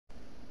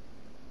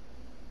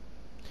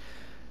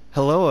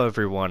Hello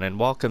everyone and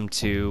welcome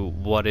to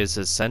what is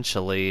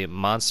essentially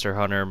Monster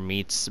Hunter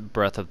meets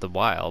Breath of the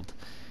Wild.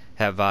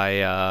 Have I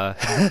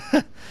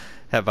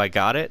have I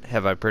got it?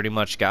 Have I pretty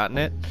much gotten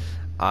it?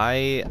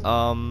 I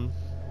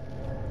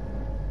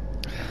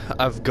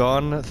I've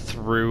gone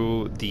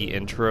through the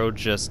intro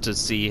just to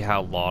see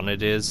how long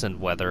it is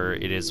and whether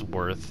it is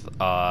worth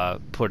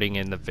putting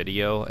in the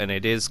video, and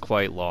it is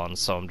quite long,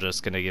 so I'm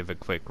just gonna give a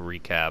quick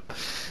recap.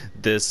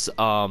 This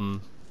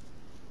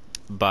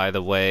by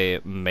the way,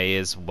 may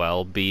as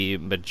well be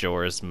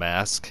Majora's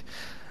Mask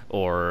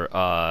or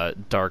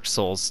Dark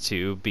Souls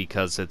 2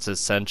 because it's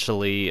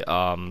essentially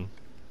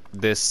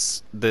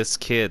this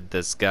kid,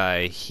 this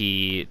guy,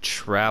 he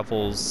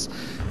travels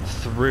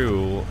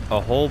through a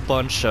whole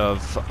bunch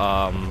of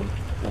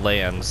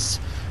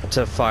lands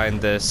to find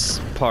this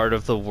part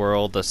of the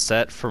world, a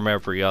set from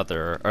every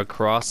other,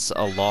 across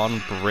a long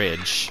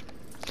bridge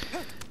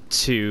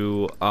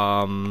to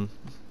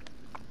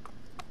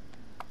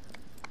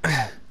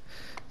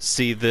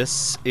see,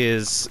 this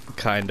is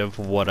kind of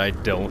what I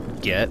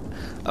don't get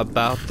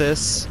about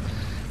this,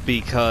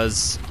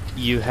 because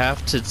you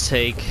have to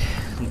take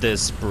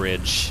this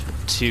bridge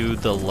to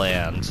the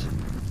land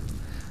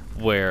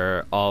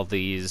where all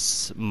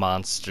these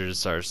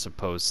monsters are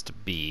supposed to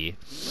be.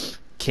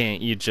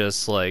 Can't you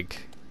just,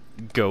 like,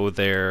 go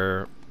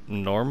there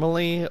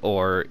normally,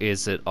 or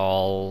is it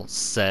all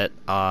set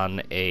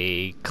on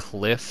a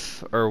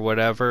cliff or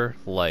whatever?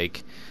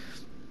 Like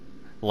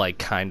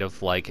kind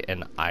of like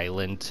an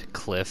island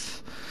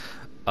cliff.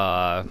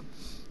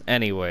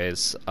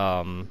 Anyways,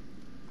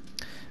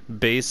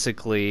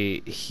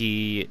 basically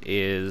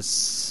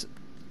he's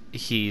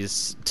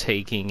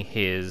taking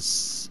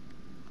his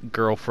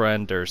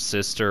girlfriend or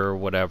sister or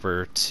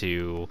whatever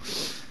to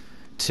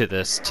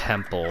this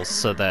temple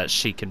so that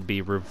she can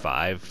be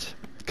revived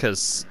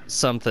because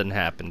something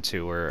happened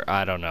to her,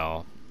 I don't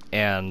know.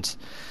 And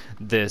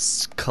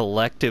this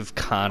collective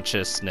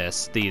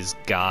consciousness, these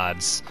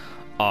gods,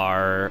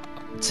 are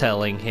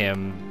telling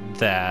him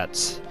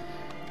that,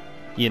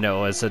 you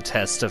know, as a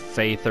test of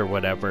faith or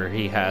whatever,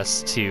 he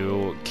has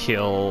to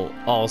kill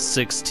all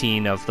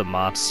 16 of the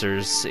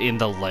monsters in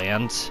the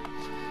land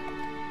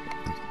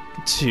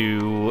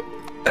to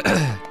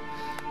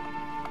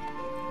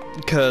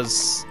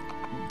because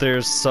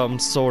there's some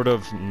sort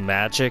of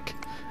magic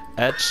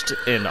etched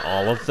in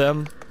all of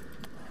them,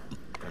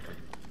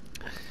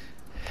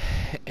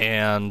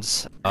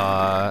 and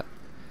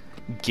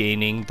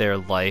gaining their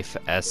life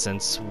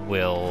essence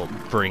will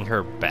bring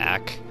her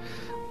back.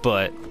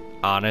 But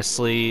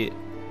honestly,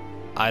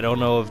 I don't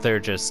know if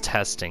they're just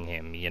testing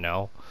him, you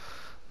know?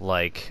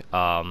 Like,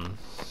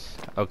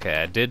 okay,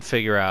 I did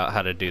figure out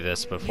how to do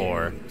this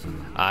before.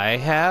 I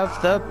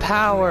have the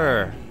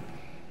power!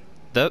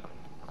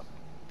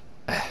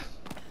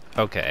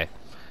 Okay.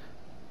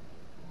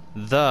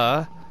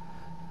 The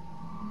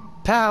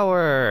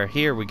power!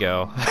 Here we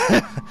go.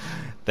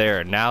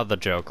 There, now the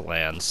joke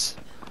lands.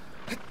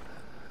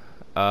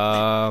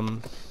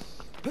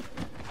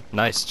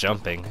 Nice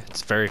jumping.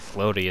 It's very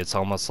floaty. It's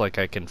almost like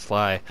I can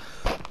fly.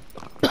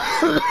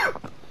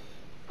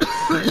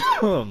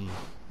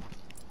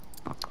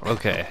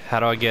 Okay, how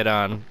do I get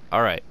on?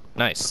 Alright,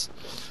 nice.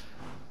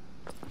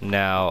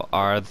 Now,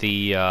 are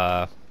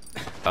the,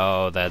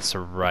 oh, that's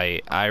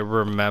right. I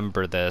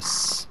remember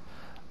this.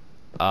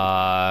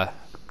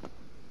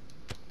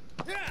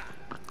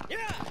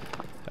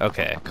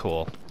 Okay,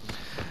 cool.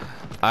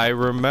 I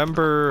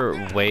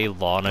remember way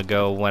long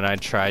ago when I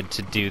tried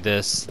to do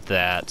this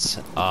that,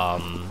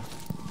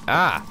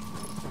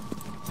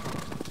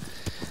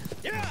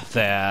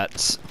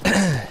 that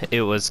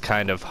it was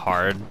kind of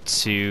hard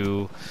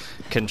to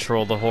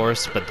control the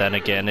horse, but then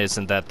again,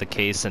 isn't that the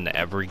case in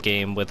every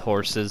game with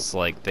horses?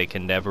 Like, they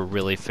can never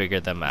really figure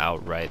them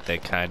out right. They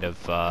kind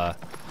of,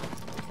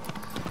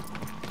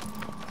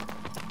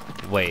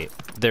 wait,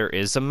 there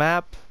is a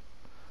map?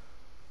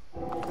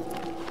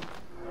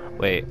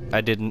 Wait,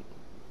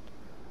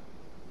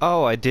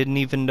 Oh, I didn't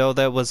even know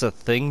that was a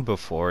thing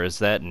before. Is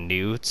that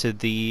new to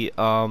the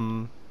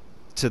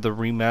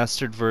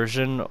remastered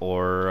version,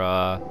 or,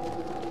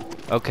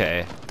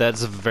 okay,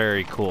 that's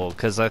very cool,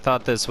 because I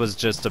thought this was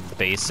just a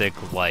basic,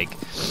 like,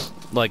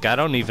 I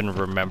don't even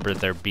remember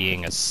there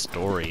being a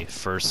story,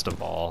 first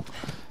of all.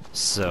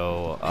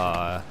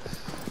 So,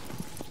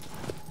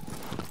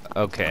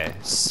 okay,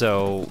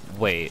 so,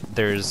 wait,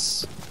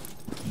 there's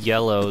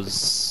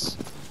yellows,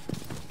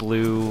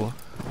 blue...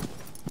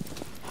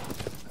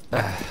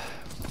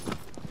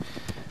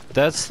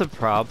 That's the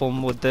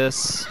problem with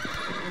this,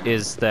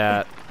 is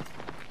that...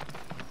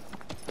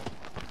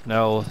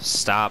 No,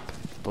 stop,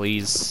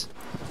 please.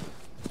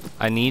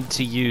 I need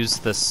to use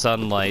the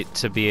sunlight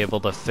to be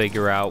able to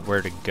figure out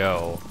where to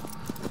go.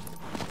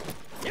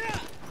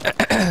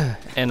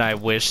 And I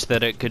wish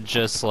that it could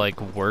just,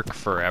 like, work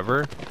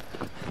forever.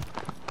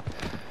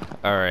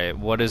 Alright,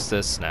 what is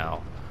this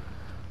now?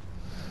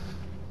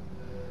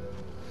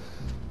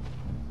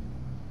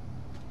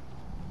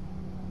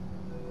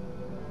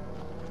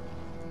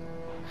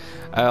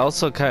 I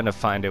also kind of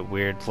find it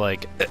weird,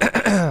 like,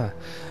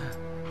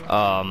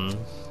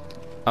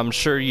 I'm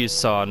sure you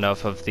saw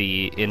enough of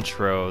the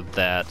intro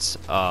that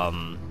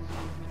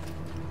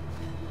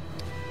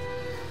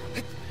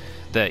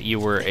that you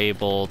were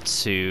able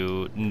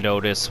to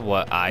notice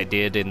what I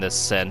did, in the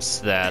sense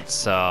that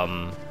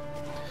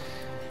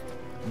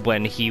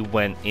when he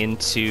went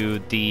into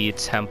the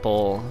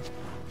temple,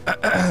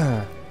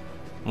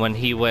 when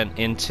he went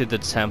into the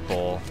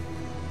temple,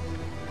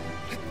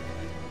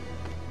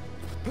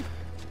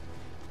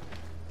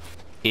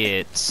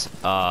 it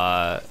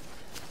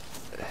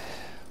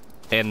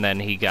and then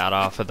he got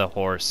off of the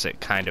horse,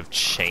 it kind of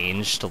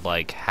changed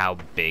like how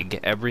big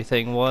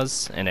everything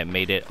was, and it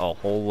made it a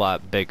whole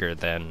lot bigger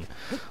than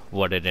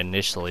what it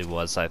initially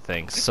was, I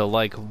think. So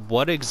like,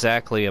 what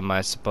exactly am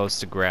I supposed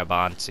to grab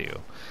onto?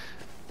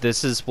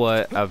 This is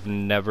what I've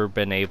never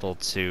been able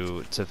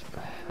to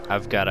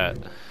I've gotta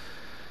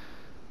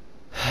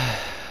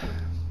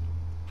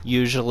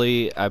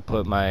usually I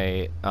put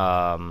my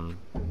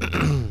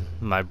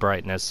my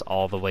brightness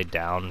all the way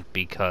down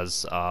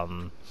because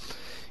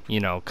you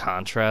know,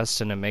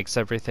 contrast, and it makes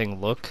everything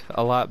look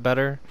a lot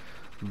better.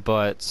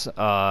 But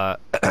now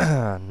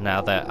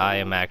that I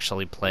am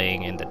actually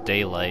playing in the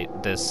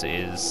daylight, this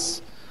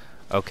is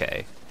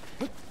okay.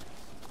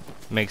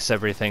 Makes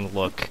everything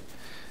look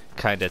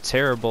kind of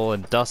terrible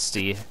and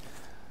dusty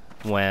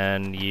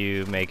when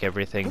you make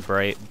everything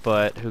bright,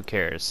 but who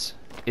cares?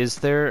 Is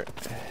this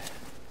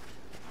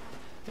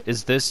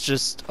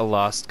just a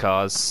lost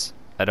cause?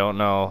 I don't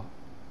know.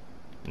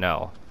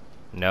 No.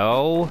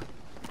 No?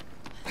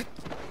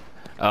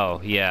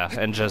 Oh, yeah,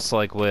 and just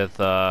like with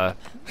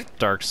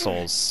Dark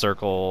Souls,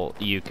 circle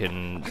you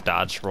can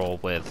dodge roll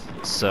with.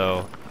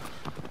 So,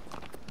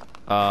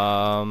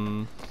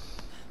 I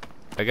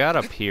got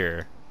up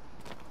here.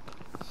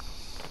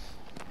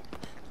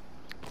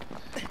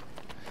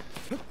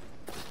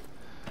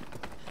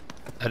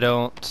 I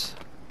don't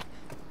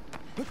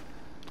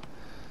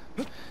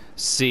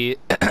see.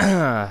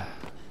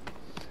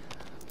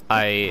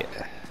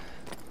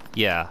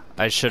 Yeah,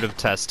 I should have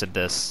tested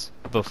this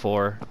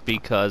before,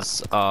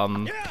 because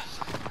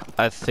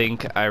I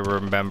think I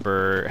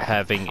remember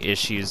having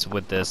issues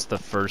with this the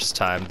first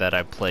time that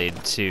I played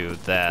too,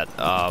 that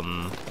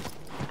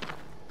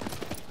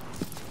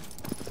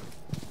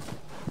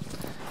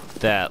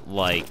that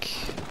like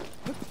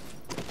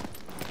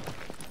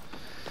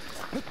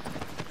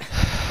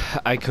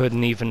I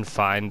couldn't even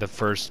find the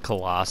first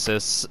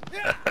Colossus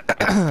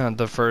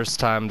the first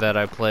time that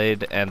I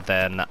played, and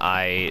then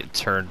I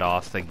turned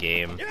off the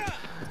game.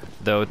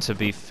 Though, to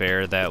be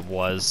fair, that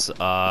was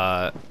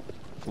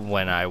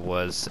when I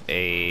was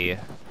a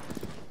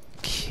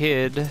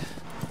kid.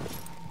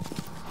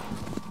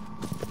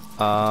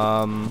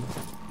 And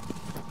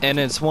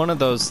it's one of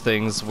those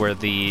things where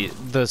the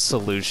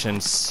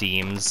solution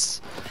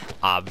seems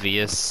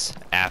obvious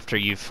after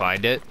you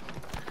find it.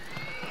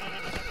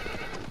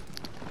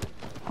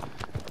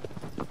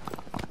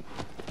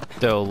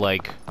 Though,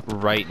 like,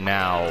 right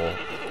now,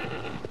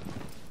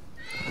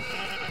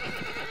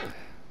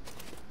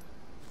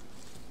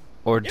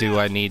 or do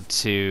I need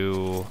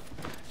to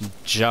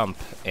jump?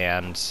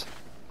 And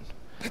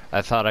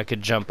I thought I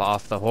could jump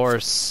off the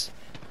horse.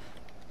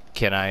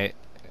 Can I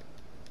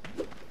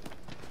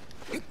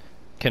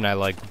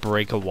like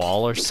break a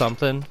wall or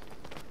something?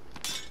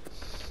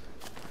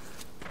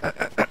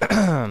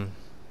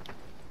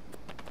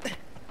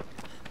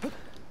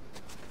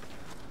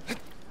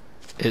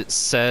 It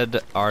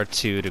said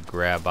R2 to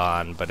grab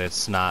on, but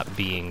it's not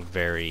being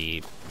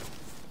very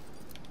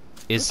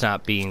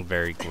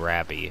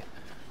grabby.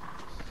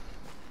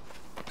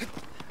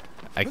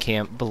 I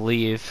can't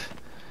believe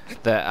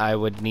that I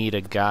would need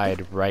a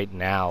guide right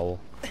now.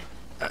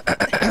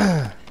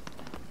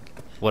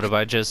 What if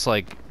I just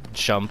like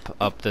jump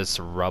up this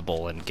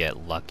rubble and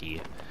get lucky?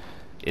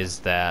 Is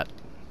that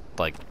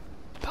like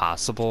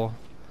possible?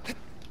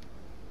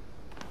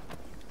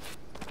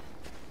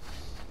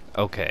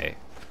 Okay.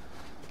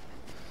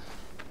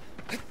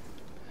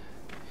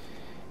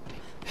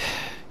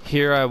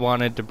 Here I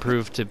wanted to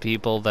prove to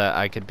people that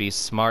I could be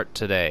smart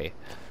today.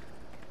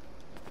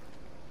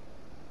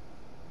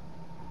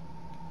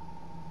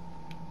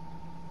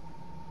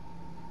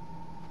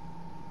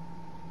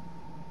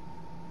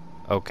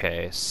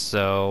 Okay,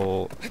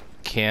 so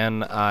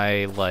can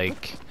I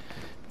like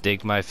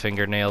dig my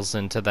fingernails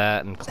into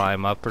that and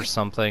climb up or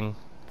something?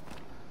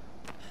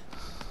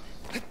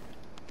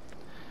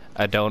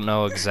 I don't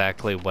know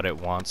exactly what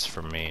it wants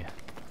from me.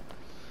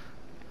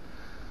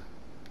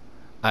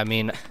 I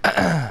mean,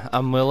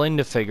 I'm willing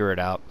to figure it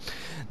out.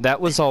 That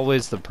was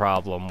always the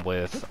problem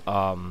with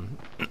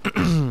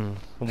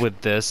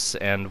with this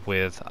and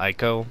with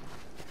Ico.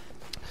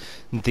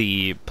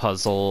 The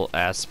puzzle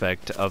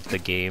aspect of the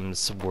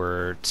games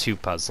were too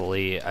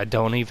puzzly. I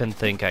don't even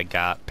think I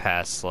got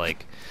past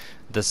like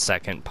the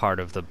second part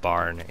of the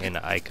barn in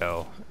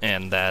Ico,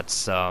 and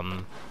that's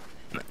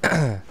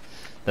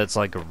that's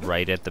like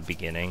right at the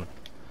beginning.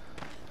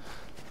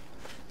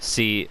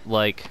 See,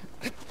 like,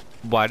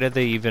 why do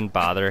they even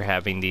bother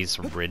having these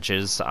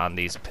ridges on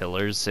these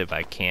pillars if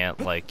I can't,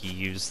 like,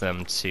 use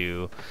them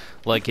to,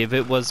 Like, if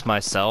it was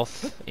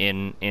myself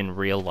in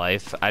real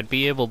life, I'd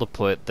be able to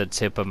put the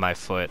tip of my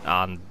foot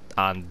on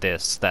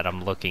this that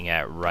I'm looking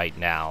at right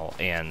now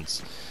and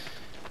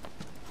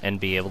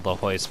be able to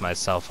hoist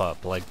myself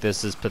up. Like,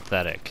 this is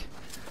pathetic.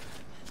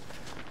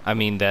 I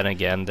mean, then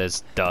again,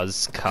 this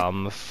does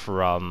come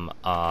from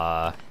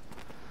a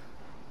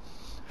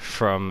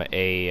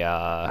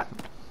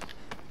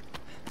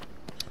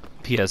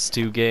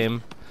PS2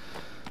 game,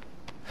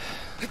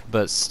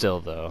 but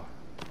still though,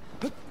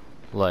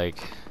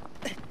 like,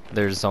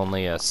 there's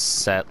only a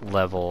set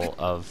level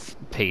of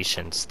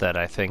patience that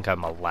I think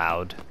I'm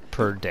allowed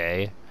per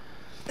day.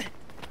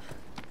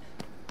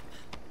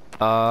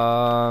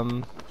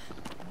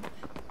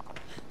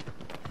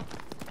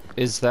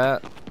 Is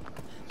that...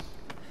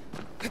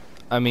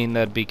 I mean,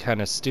 that'd be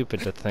kind of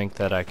stupid to think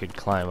that I could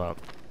climb up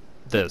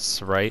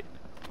this, right?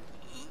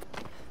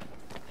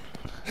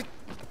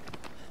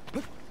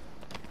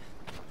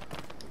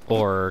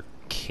 Or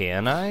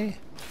can I?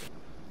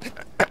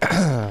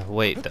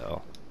 Wait,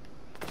 though.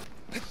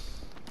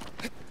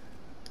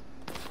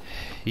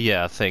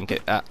 Yeah, think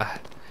it,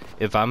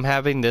 if I'm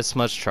having this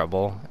much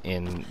trouble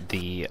in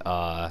the,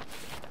 I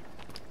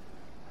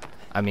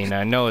mean,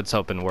 I know it's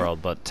open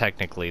world, but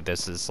technically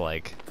this is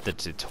like the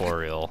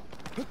tutorial.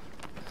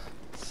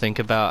 Think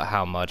about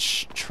how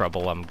much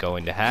trouble I'm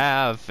going to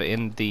have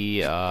in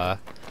the,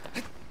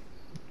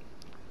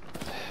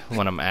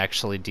 when I'm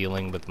actually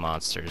dealing with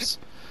monsters.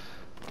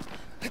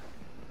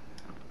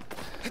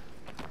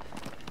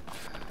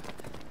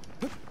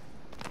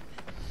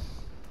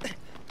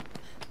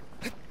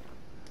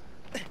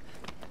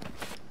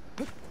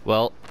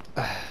 Well,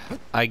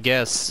 I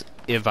guess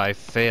if I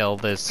fail,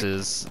 this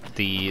is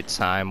the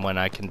time when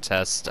I can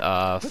test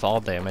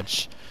fall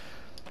damage.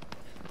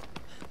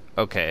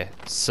 Okay,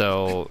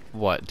 so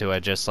what, do I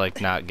just like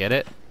not get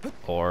it?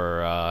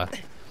 Or I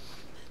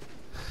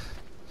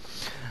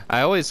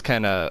always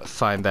kind of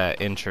find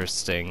that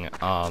interesting.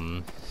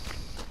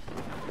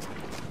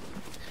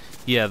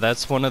 Yeah,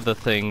 that's one of the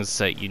things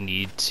that you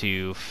need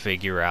to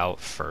figure out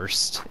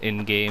first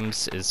in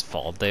games is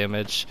fall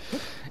damage.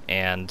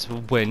 And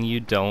when you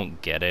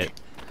don't get it,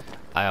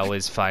 I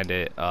always find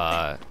it,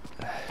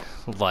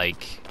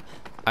 like,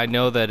 I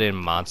know that in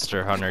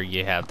Monster Hunter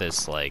you have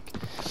this, like,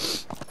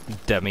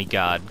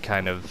 demigod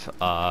kind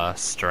of,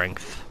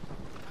 strength,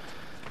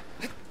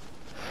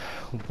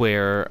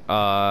 where,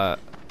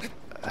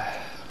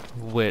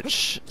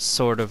 which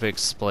sort of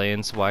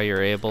explains why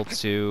you're able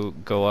to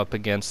go up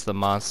against the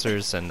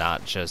monsters and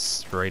not just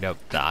straight up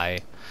die.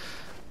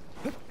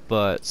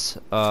 But,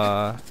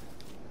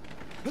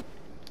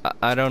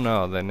 I don't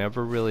know, they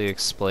never really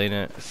explain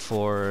it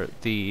for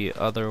the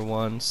other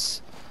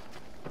ones.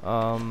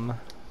 I'm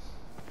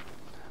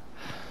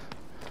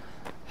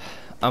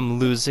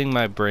losing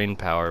my brain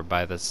power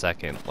by the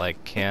second. Like,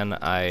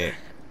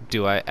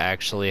 do I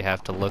actually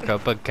have to look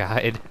up a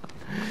guide?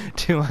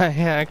 Do I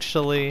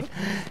actually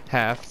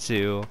have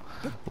to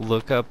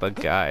look up a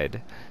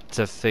guide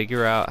to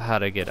figure out how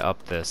to get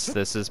up this?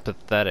 This is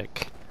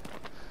pathetic.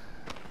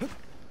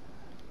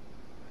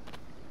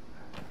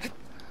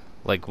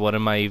 Like, what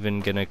am I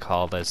even gonna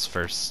call this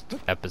first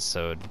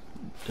episode?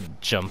 A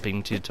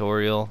jumping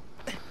tutorial?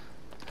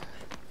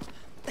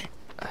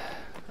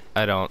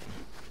 I don't...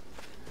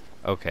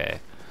 Okay.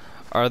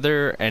 Are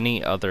there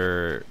any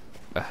other...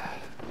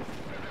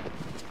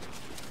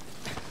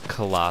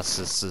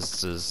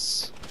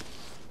 Colossuses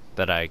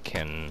that I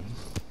can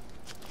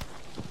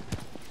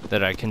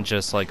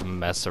just, like,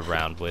 mess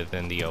around with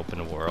in the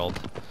open world?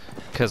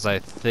 Because I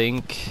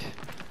think...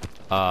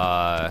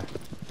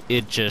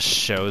 it just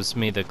shows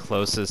me the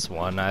closest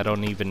one. I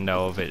don't even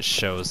know if it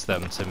shows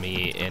them to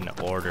me in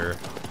order.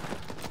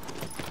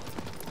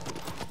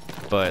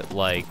 But,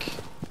 like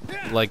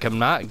I'm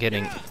not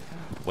getting...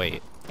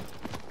 Wait.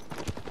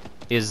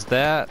 Is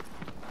that...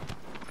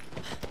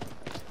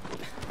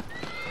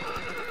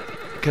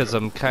 Because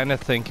I'm kind of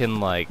thinking,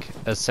 like,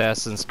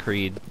 Assassin's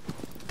Creed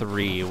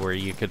 3, where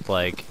you could,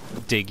 like,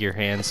 dig your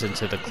hands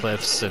into the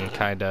cliffs and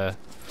kind of...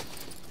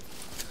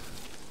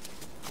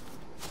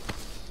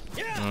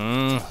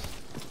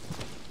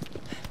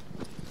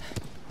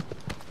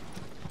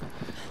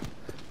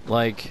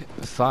 Like,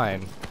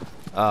 fine.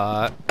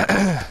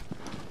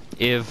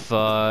 If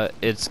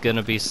it's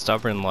gonna be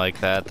stubborn like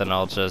that, then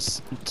I'll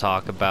just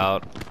talk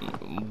about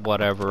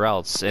whatever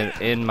else.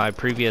 In my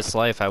previous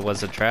life, I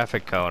was a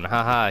traffic cone.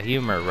 Haha,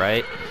 humor,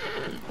 right?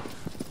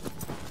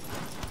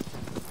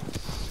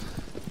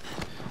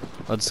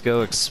 Let's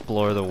go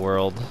explore the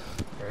world.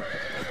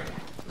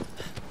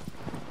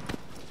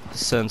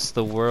 Since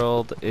the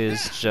world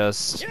is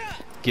just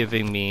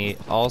giving me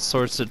all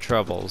sorts of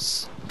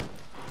troubles.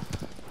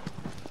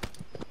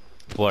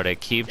 What,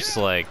 it keeps,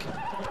 like...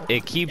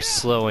 It keeps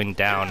slowing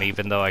down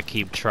even though I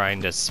keep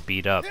trying to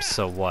speed up,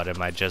 so what,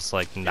 am I just,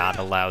 like, not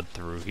allowed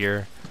through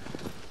here?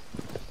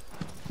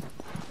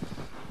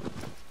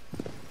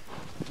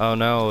 Oh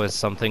no, is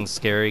something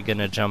scary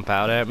gonna jump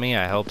out at me?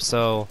 I hope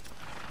so.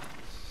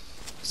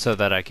 So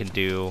that I can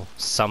do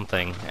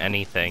something,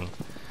 anything.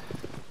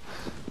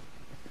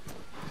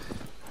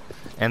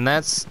 And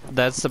that's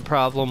the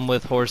problem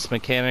with horse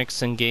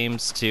mechanics in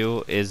games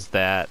too, is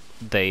that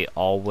they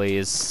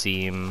always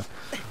seem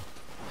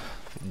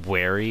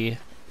wary,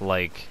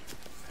 like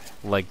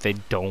they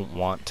don't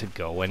want to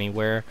go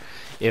anywhere.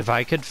 If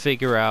I could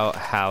figure out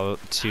how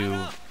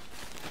to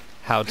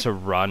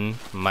run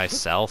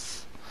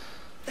myself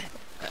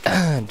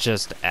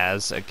just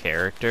as a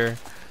character,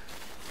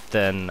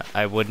 then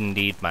I wouldn't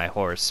need my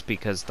horse,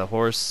 because the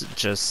horse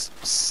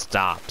just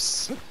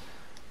stops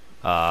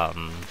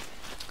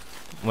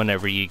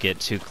whenever you get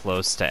too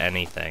close to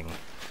anything.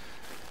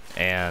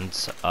 And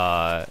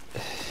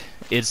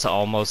it's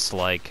almost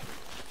like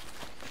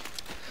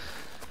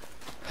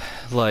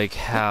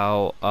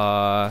how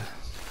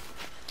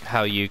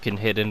you can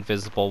hit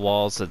invisible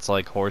walls. It's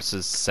like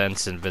horses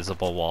sense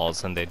invisible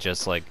walls and they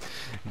just like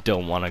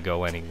don't want to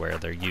go anywhere.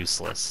 They're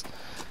useless.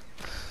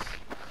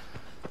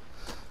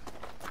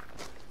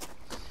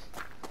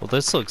 Well,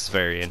 this looks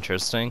very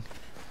interesting.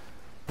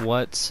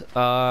 What,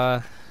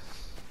 I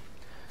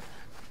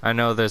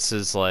know this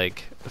is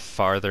like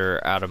farther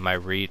out of my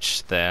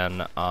reach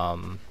than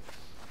I'm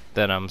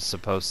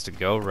supposed to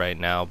go right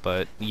now,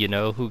 but you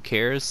know, who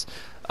cares?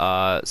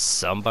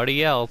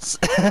 Somebody else.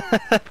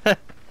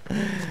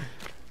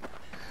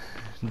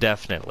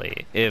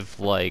 Definitely. If,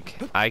 like,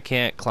 I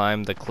can't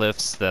climb the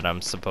cliffs that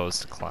I'm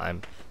supposed to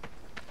climb.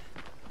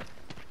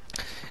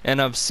 And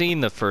I've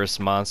seen the first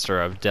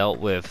monster I've dealt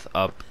with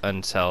up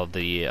until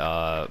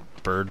the,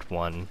 bird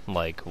one,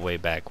 like, way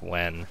back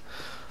when.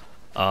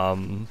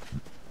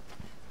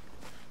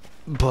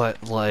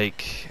 But,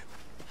 like,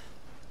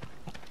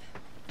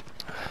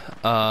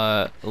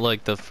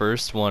 the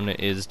first one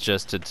is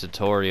just a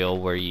tutorial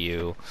where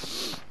you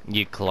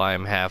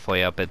climb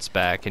halfway up its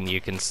back and you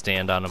can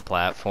stand on a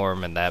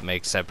platform, and that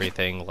makes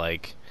everything,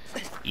 like,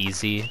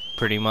 easy,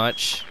 pretty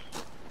much.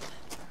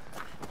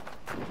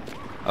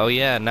 Oh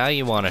yeah, now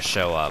you want to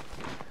show up.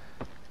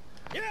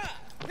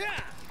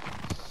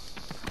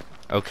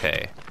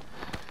 Okay.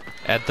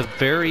 At the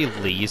very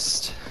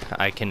least,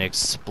 I can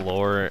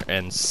explore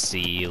and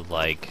see,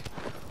 like,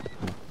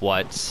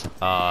 what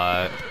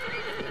the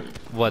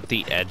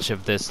edge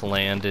of this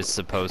land is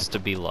supposed to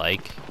be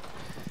like.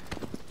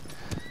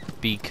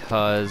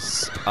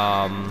 Because,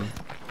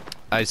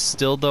 I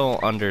still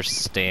don't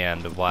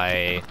understand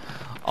why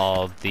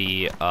all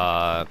the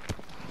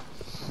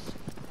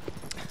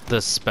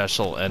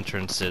special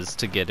entrances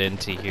to get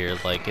into here,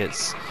 like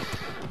it's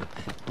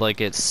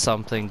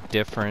something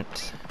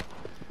different.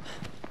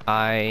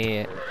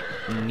 I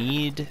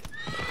need...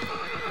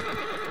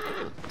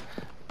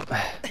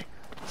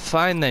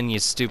 Fine then, you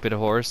stupid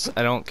horse.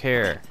 I don't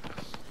care.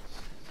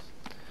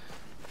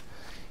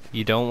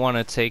 You don't want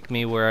to take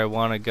me where I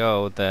want to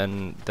go,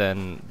 then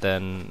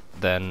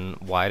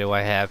why do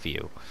I have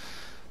you?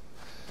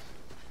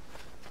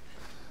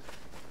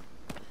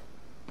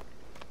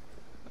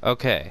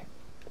 Okay.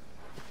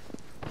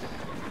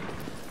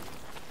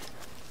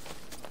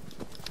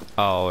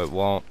 Oh, it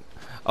won't.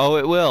 Oh,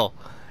 it will.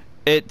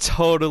 It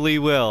totally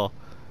will.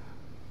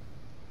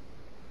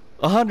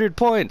 100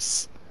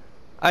 points.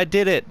 I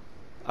did it.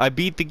 I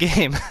beat the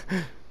game.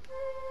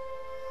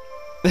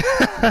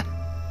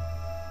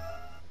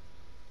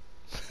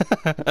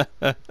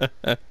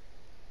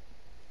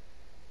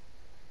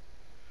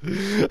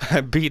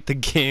 I beat the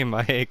game.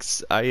 I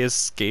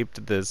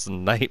escaped this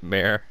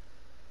nightmare.